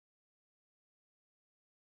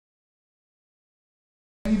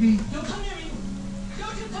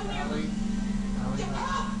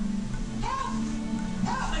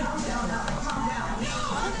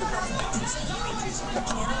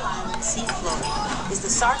Is the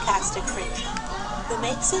sarcastic fringehead, who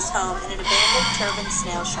makes his home in an abandoned turban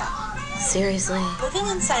snail shell. Seriously? Living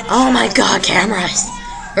inside a Oh my god, cameras!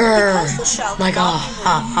 Because the shell My god.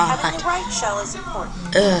 having the right shell is important.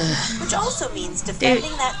 Which also means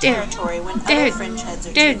defending that territory when other fringeheads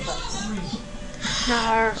are too close.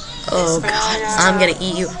 No. Oh god, I'm gonna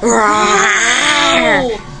eat you.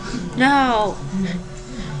 No.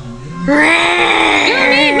 You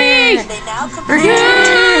eat me! They now compete,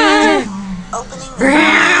 opening their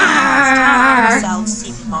mouths to make themselves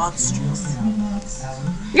seem monstrous.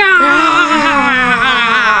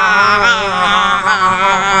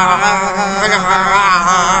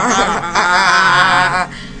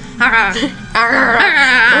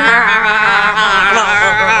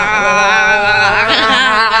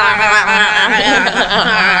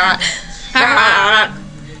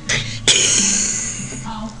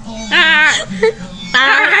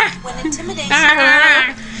 When intimidation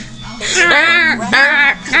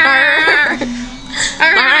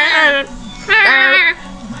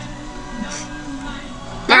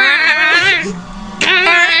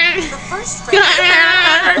the first phrase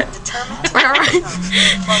determined to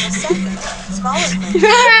while the second, smaller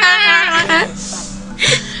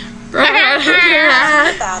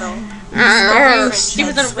battle.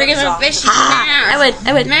 Stupid little regular fish. I win.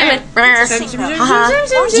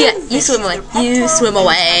 Yeah, you swim away. You swim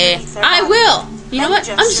away. I will. You know what?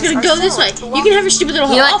 I'm just gonna go this way. You can have your stupid little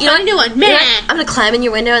hole. I'll find a new one. Man. I'm gonna climb in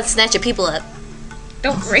your window and snatch your people up.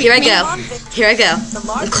 Don't rape Here I me. go. Here I go.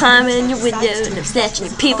 I'm climbing in your window and I'm snatching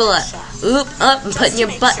your people up. Oop, up, I'm putting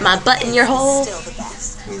my butt in your hole.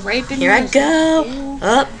 Raping Here I go.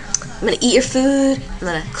 Up. I'm gonna eat your food. I'm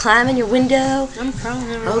gonna climb in your window. I'm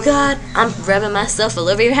crying. Oh god, I'm rubbing myself all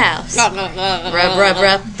over your house.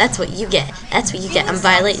 Rub. That's what you get. That's what you get. I'm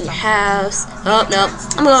violating your house. Oh no,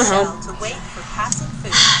 I'm going home.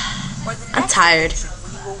 I'm tired.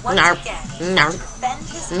 Narp.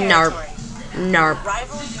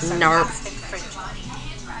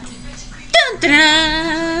 Dun,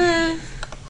 dun, dun.